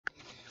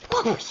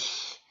Top of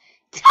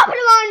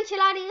the morning,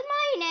 Chilladdies.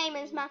 My name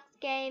is Max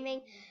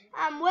Gaming,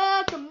 and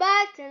welcome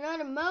back to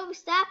another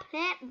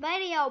MobiStar.net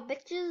video,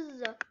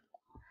 bitches.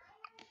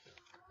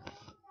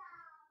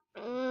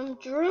 I'm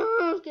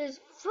drunk as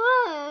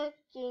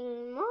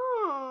fucking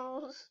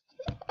balls.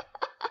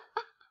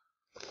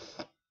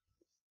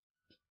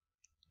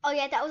 Oh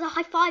yeah, that was a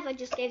high five I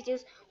just gave you.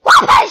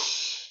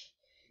 Whoopish!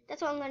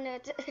 That's what I'm gonna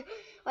do.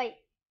 Wait,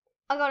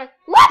 I got a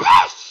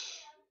whoopish!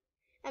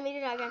 Let me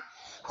do that again.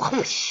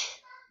 Whoopish!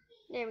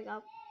 There we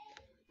go.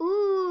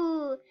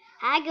 Ooh,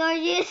 hi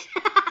gorgeous.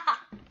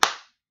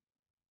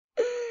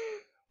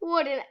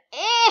 What an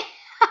yes,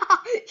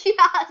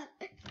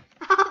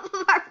 half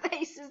of our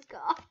face is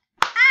gone.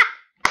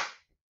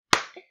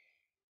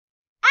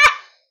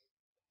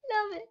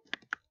 Love it.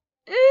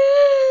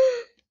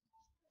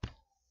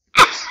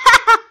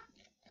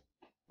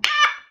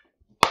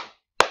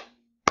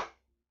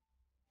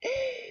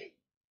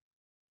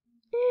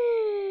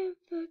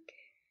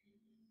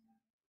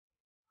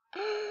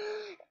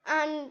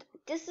 And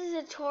this is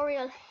a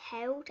tutorial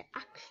how to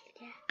actually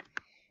get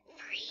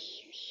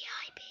free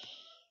VIP.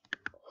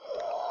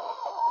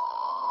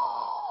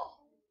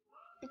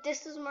 If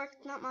this doesn't work,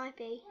 it not might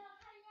be.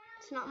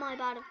 It's not my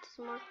bad if it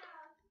doesn't work.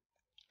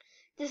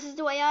 This is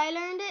the way I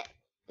learned it.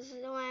 This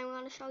is the way I'm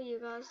going to show you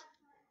guys.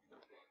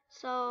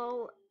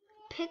 So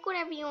pick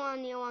whatever you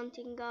want.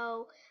 You can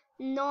go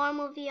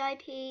normal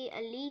VIP,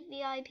 elite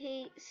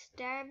VIP,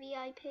 star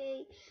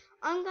VIP.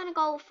 I'm going to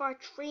go for a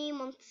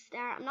 3-month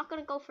star. I'm not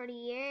going to go for the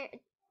year.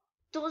 It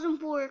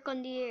doesn't work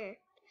on the year.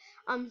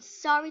 I'm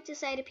sorry to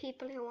say to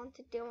people who want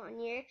to do it on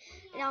year.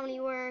 It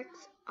only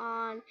works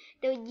on,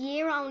 the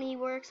year only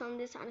works on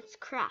this, and it's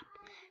crap.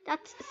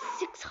 That's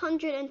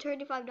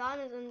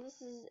 $635 and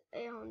this is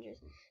 800.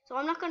 So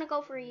I'm not going to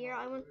go for a year.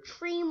 I want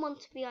 3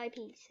 months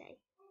VIP, say.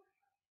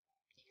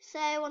 Say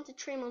I want a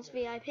 3 months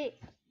VIP.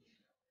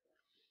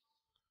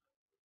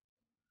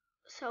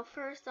 So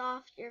first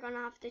off, you're going to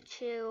have to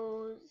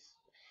choose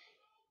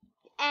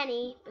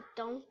any, but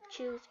don't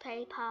choose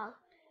PayPal.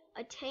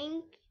 I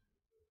think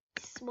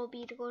this will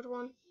be the good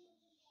one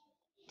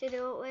to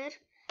do it with.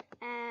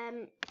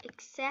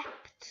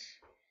 Except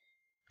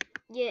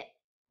you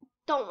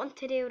don't want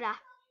to do that.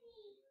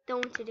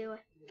 Don't want to do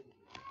it.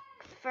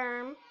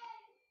 Confirm.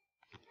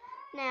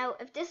 Now,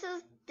 if this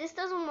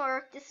doesn't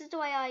work, this is the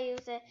way I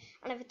use it.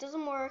 And if it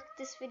doesn't work,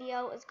 this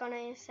video is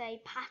gonna say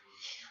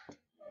patched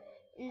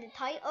in the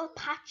title.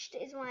 Patched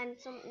is when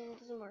something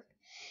doesn't work.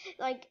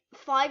 Like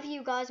 5 of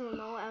you guys will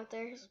know out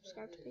there who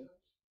subscribe to me.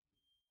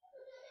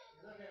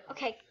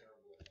 Okay.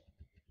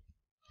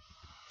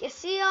 You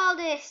see all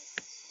this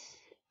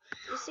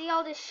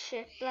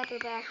shit, blah blah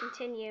blah,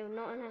 continue,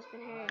 nothing has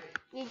been heard.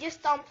 You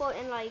just don't put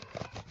in like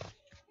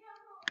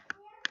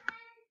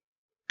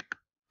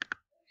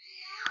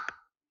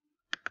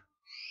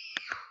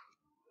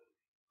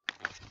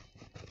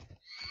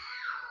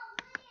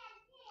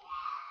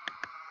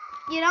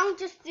you don't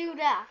just do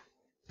that.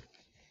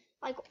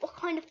 Like, what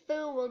kind of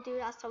fool will do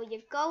that? So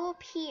you go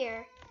up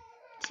here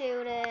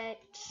to the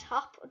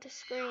top of the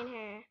screen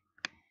here,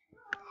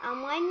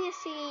 and when you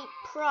see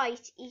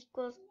price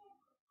equals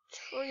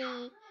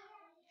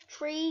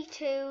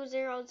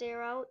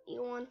 3200,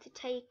 you want to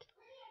take,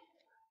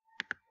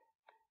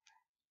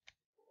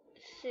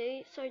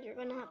 see, so you're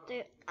gonna have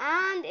to,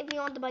 and if you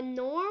want to buy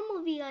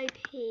normal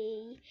VIP,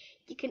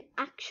 you can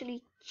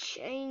actually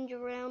change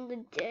around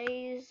the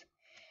days.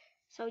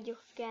 So you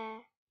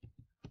get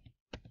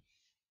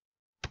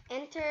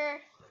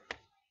enter,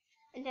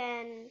 and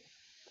then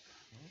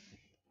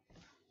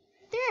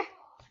there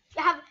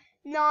you have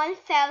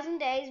 9,000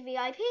 days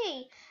VIP.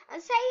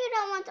 And say you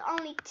don't want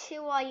only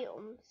 2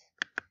 items.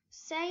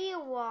 Say you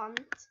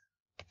want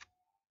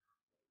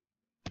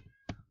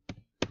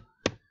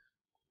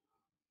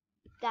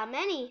that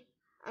many.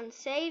 And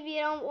say if you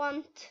don't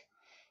want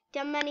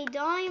that many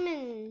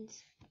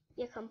diamonds,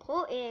 you can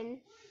put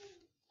in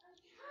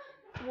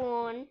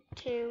 1,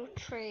 2,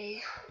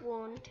 3,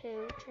 1,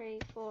 2, 3,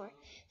 4.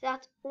 So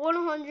that's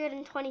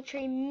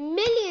 123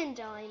 million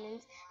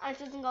diamonds, and it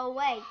doesn't go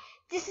away.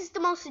 This is the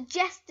most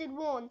suggested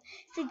one,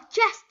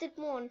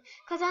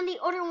 because on the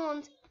other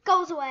ones it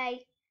goes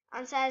away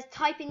and says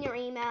type in your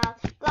email,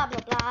 blah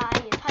blah blah.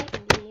 You type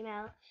in the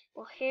email,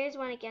 but here's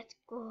when it gets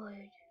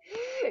good.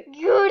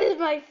 Good is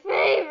my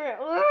favorite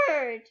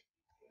word.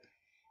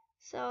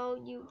 So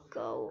you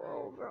go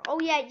over. Oh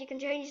yeah, you can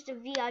change the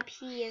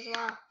VIP as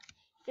well.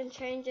 You can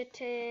change it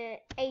to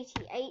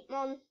 88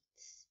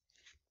 months,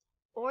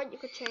 or you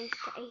could change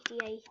it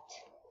to 88.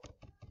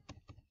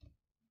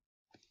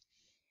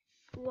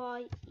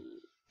 YE.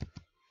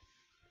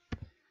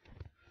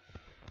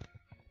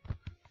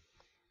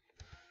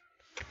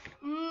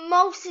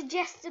 Most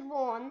suggested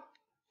one.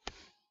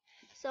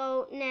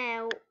 So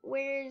now,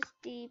 where's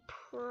the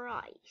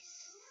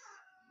price?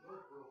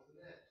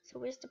 So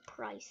where's the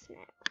price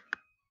now?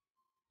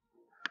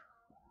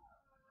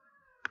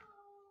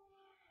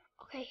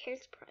 Okay, here's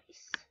the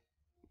price.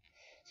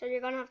 So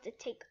you're gonna have to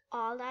take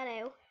all that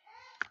out.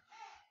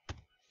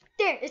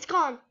 There, it's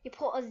gone. You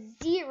put a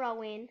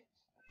 0 in.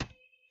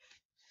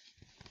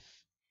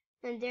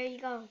 And there you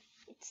go.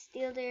 It's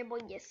still there,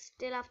 but you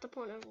still have to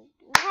put a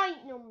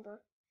right number.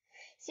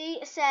 See,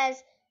 it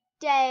says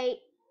day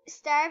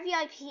star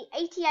VIP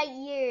 88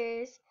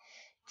 years,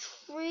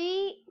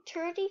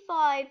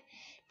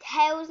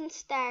 35,000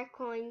 star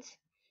coins,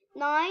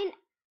 9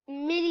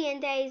 million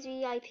days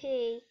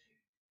VIP,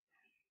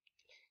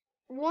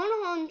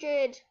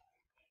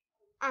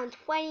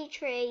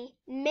 123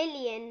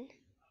 million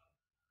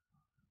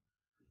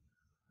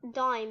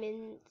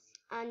diamonds,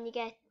 and you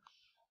get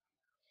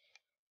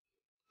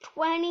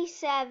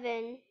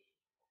 27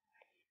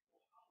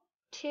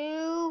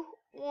 2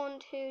 1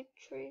 2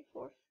 3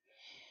 4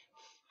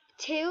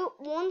 2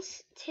 1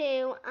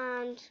 2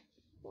 and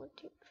 1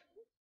 2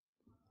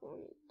 1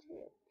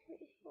 2 3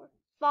 4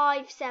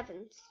 5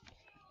 sevens.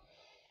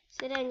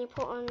 So then you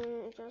put on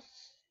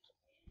just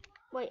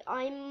wait.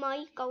 I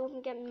might go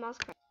and get my mouse.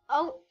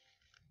 Oh,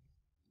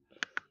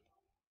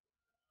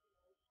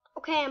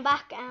 okay. I'm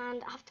back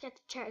and I have to get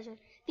the charger.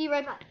 Be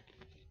right back.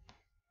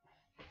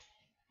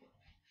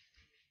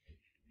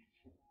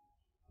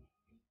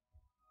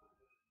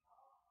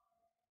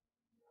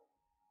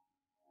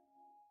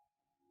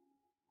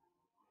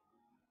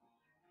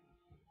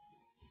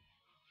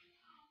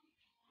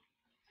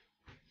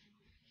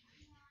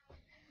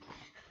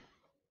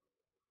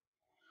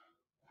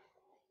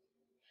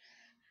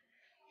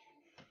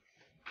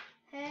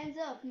 Hands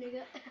up,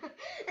 nigga.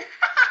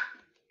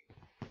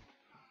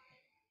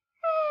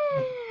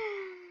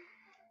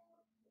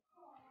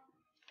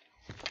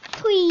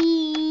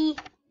 3,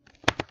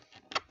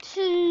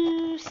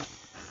 2,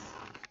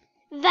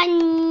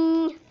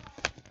 1.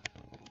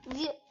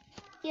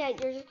 Yeah,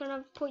 you're just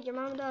gonna put your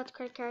mom and dad's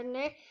credit card in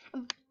there,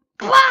 and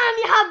BAM!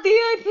 You have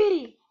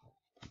VIP!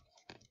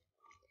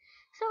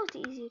 So it's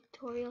the easiest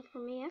tutorial for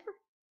me ever.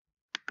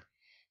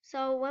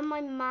 So when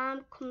my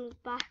mom comes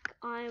back,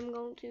 I'm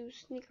going to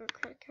sneak her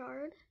credit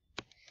card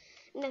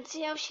and then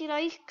see how she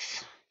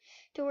likes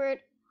the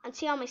word and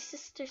see how my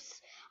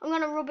sister's. I'm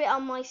gonna rub it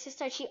on my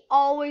sister. She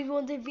always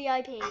wanted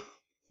VIP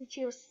since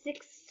she was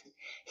 6.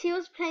 She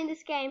was playing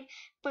this game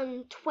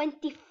from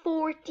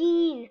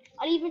 2014.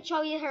 I'll even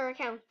show you her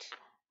account.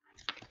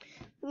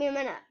 Give me a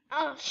minute.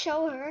 I'll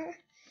show her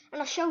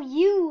and I'll show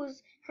you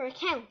her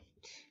account.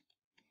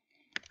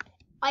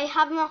 I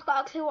have not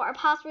got a clue what her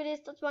password is.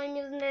 That's why I'm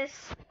using this.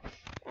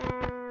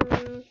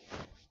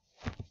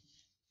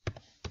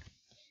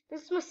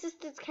 This is my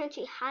sister's account.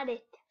 She had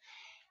it.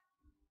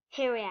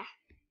 Here we are.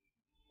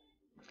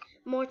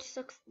 More to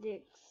suck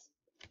dicks.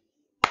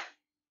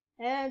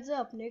 Hands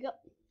up, nigga.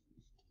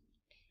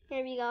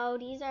 Here we go.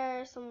 These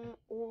are some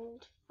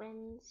old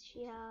friends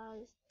she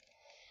has.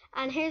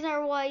 And here's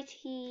our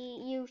YT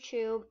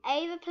YouTube.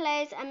 Ava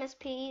Plays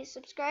MSP.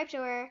 Subscribe to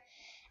her.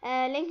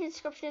 Link in the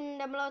description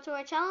down below to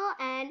our channel.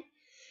 And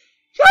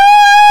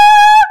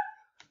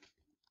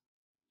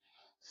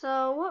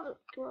so what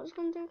was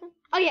going to do again?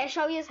 Oh yeah,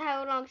 show you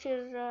how long she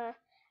was a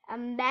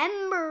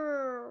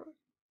member.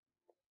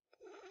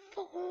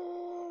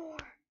 4.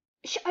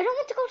 I don't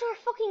want to go to her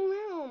fucking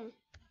room.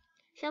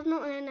 She has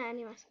nothing in there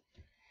anyways.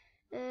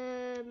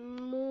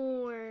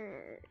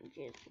 More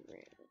just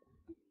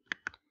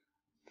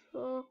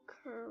fuck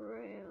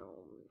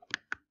around.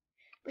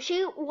 But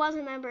she was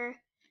a member.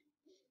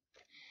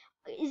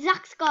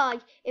 Zach Sky,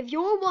 if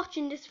you're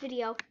watching this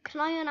video,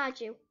 can I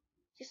unadd you?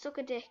 You suck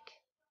a dick.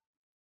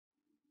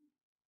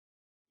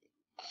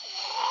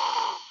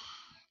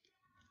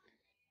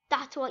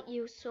 That's what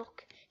you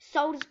suck.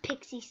 So does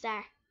Pixie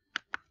Star.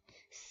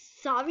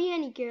 Sorry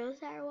any girls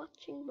that are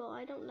watching, but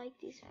I don't like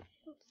these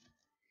videos.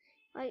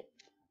 Right.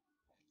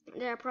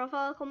 Their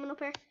profile coming up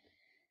here.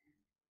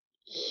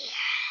 Yeah.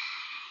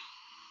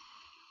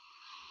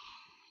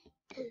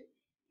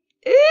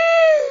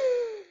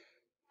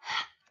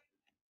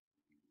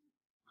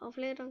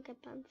 Hopefully I don't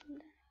get banned from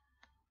there.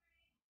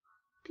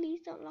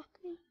 Please don't lock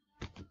me.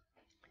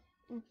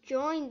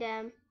 Join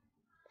them.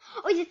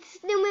 Oh,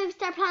 it's new move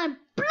Star Planet.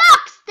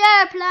 Block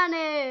Star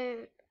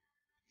Planet.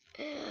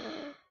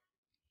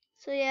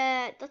 So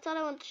yeah, that's all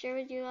I want to share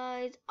with you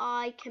guys.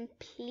 I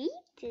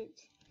completed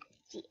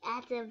the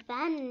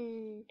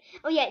Adavan.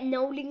 Oh yeah,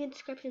 no link in the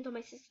description to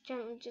my sister's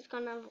channel. I'm just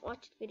gonna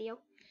watch the video.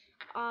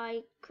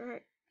 I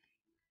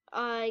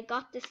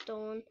got this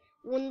done.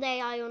 One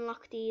day I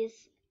unlock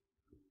these.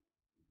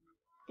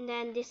 And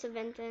then this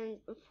event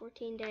ends in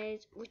 14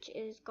 days, which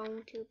is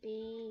going to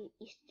be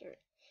Easter.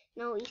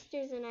 No,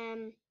 Easter's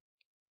in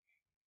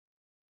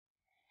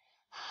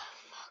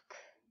fuck.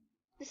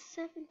 The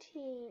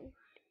 17th.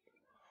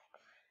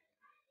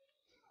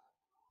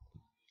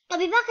 I'll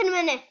be back in a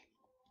minute.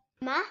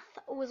 Math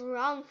was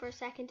wrong for a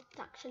second. It's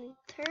actually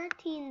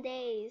 13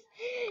 days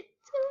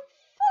to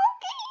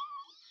fucking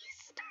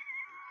Easter.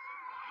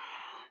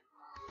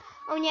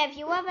 Oh yeah, if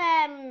you have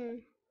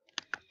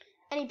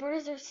any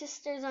brothers or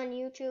sisters on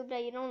YouTube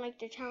that you don't like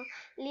their channel,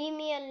 leave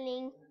me a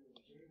link.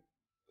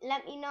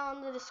 Let me know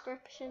in the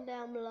description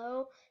down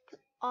below.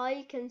 Cause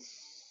I can.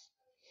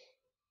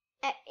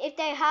 If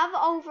they have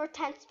over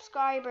 10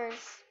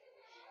 subscribers.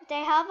 If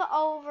they have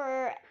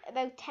over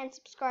about 10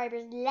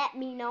 subscribers, let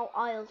me know.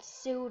 I'll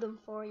sue them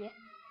for you.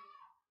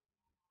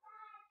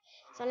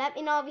 So let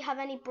me know if you have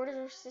any brothers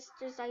or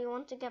sisters that you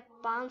want to get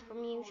banned from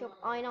YouTube.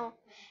 I know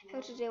how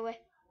to do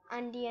it.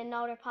 And do you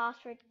know their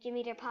password? Give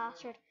me their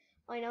password.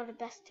 I know the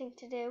best thing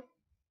to do.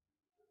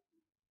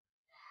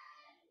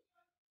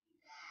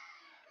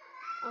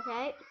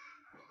 Okay?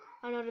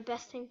 I know the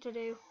best thing to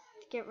do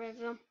to get rid of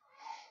them.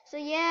 So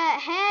yeah,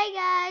 hey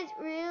guys,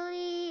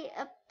 really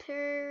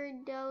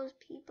appeared those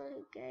people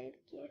who gave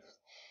gifts.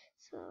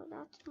 So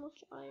that's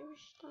much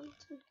Irish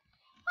dancing.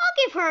 I'll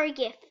give her a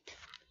gift.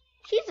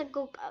 She's a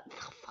good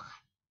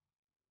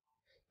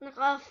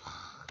girl.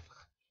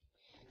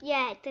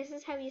 Yeah, this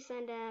is how you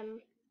send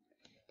the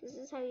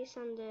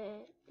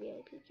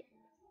VIP gift.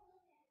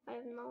 I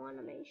have no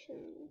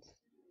animations.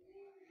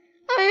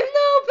 I have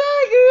no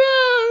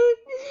background.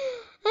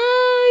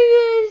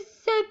 I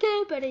suck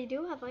at, but I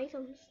do have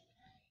items.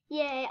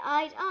 Yeah,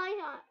 items.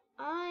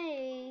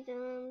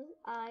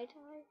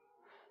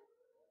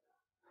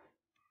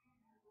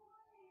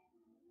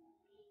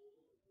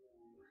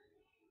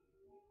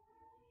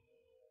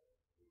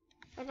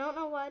 I don't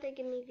know why they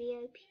give me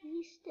VIP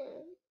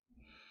stuff.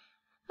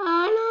 And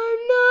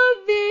I'm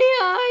not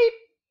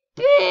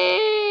VIP.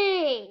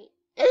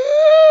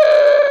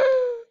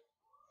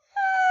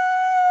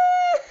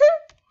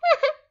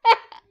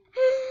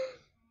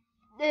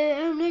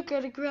 I'm not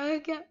gonna cry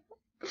again.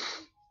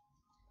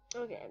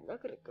 Okay, I'm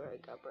not gonna cry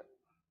again, but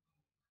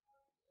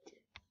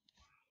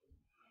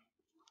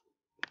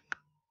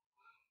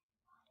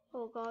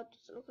oh god,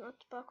 just looking at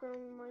the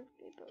background reminds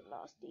me about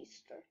last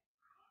Easter.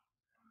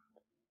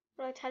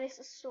 Will I tell you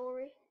a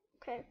story?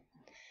 Okay.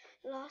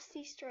 Last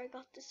Easter I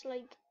got this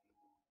like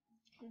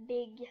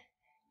big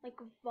like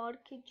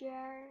vodka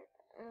jar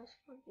and it was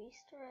full of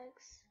Easter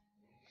eggs.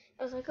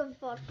 It was like a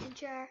vodka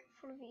jar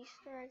full of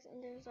Easter eggs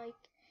and there was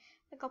like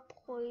I got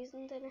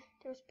poisoned in it.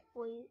 There was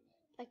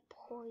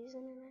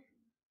poison in it.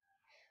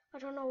 I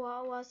don't know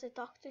what it was. The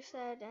doctor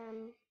said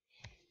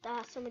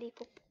that somebody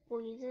put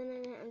poison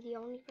in it and the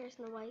only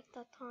person awake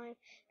that time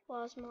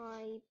was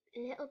my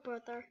little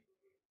brother,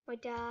 my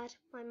dad,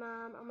 my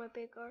mom, and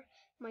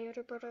my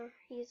other brother.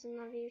 He's in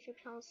another YouTube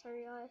channel,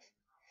 sorry guys.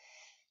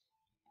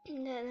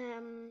 And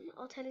then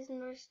I'll tell you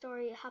another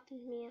story. It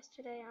happened to me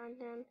yesterday,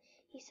 and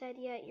he said,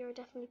 yeah, you're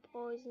definitely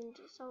poisoned.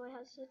 So I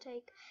had to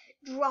take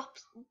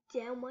drops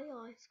down my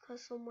eyes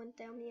because some went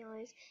down my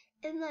eyes,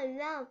 in my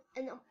mouth,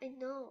 and up my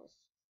nose.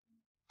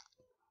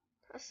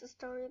 That's the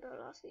story about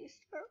last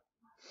Easter.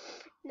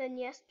 And then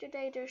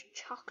yesterday there's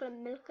chocolate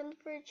milk in the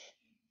fridge,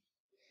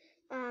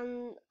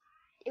 and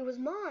it was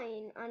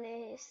mine, and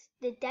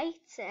the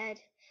date said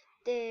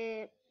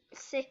the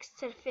 6th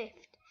to the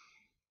 5th,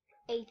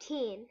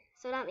 18.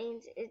 So that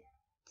means it's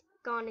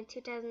gone in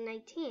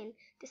 2019,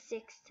 the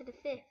 6th to the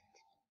 5th.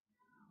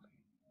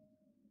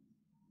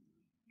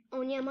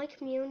 Oh yeah, my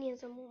communion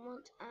is a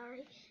month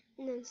early,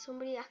 and then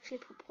somebody actually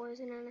put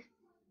poison in it.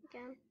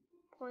 Again,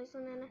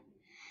 poison in it.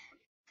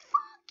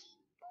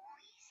 Fucking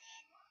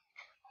poison!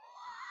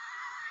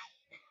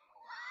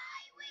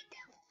 Why with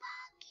the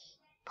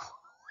fucking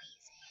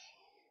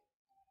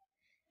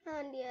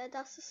poison? And yeah,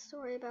 that's the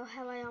story about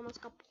how I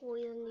almost got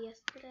poisoned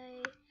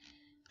yesterday.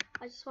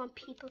 I just want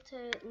people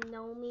to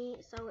know me,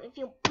 so if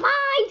you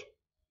mind,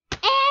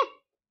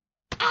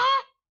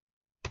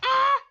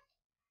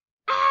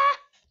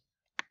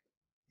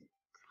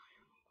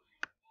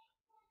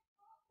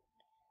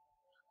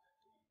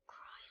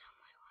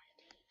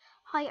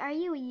 Hi, are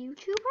you a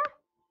YouTuber?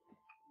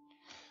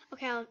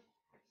 Okay,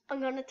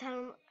 I'm gonna tell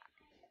him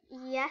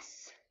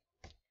yes,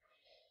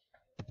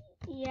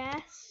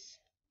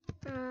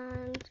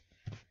 and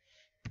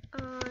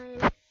I'm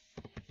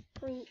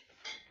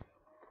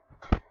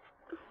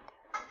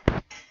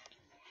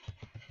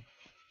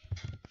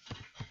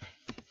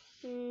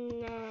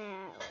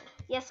now.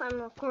 Yes, I'm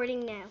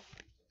recording now.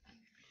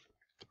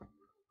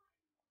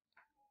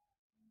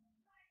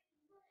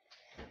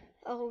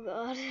 Oh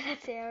god,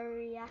 that's how it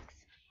reacts.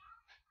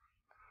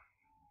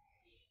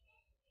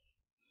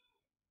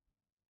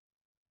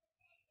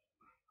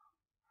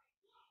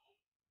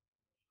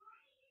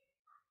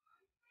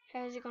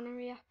 How is he gonna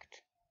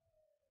react?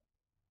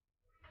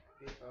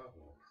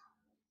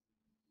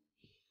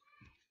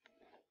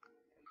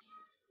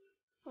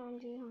 On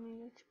the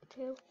YouTube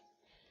too.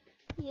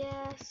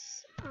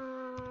 Yes,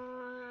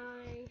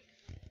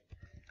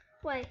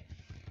 wait,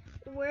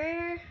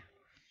 where?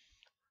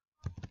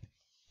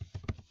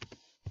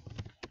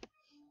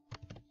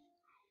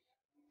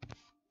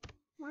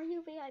 Are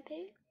you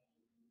VIP?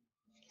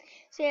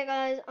 So yeah,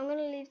 guys, I'm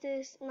gonna leave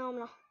this. No, I'm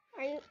not.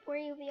 Where are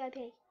you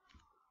VIP?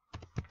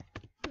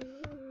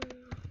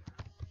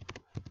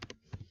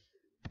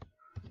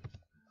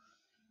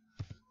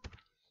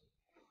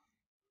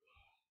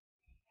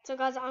 So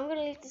guys, I'm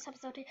gonna leave this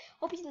episode here.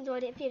 Hope you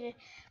enjoyed it. If you did,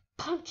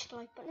 punch the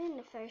like button in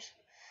the face.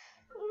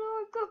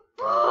 Like a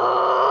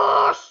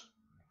boss!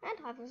 And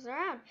have us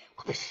around.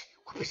 Whoopish,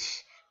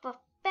 whoopish. But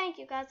thank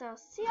you guys. I'll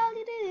see all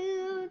you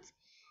dudes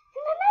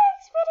in the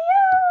next video.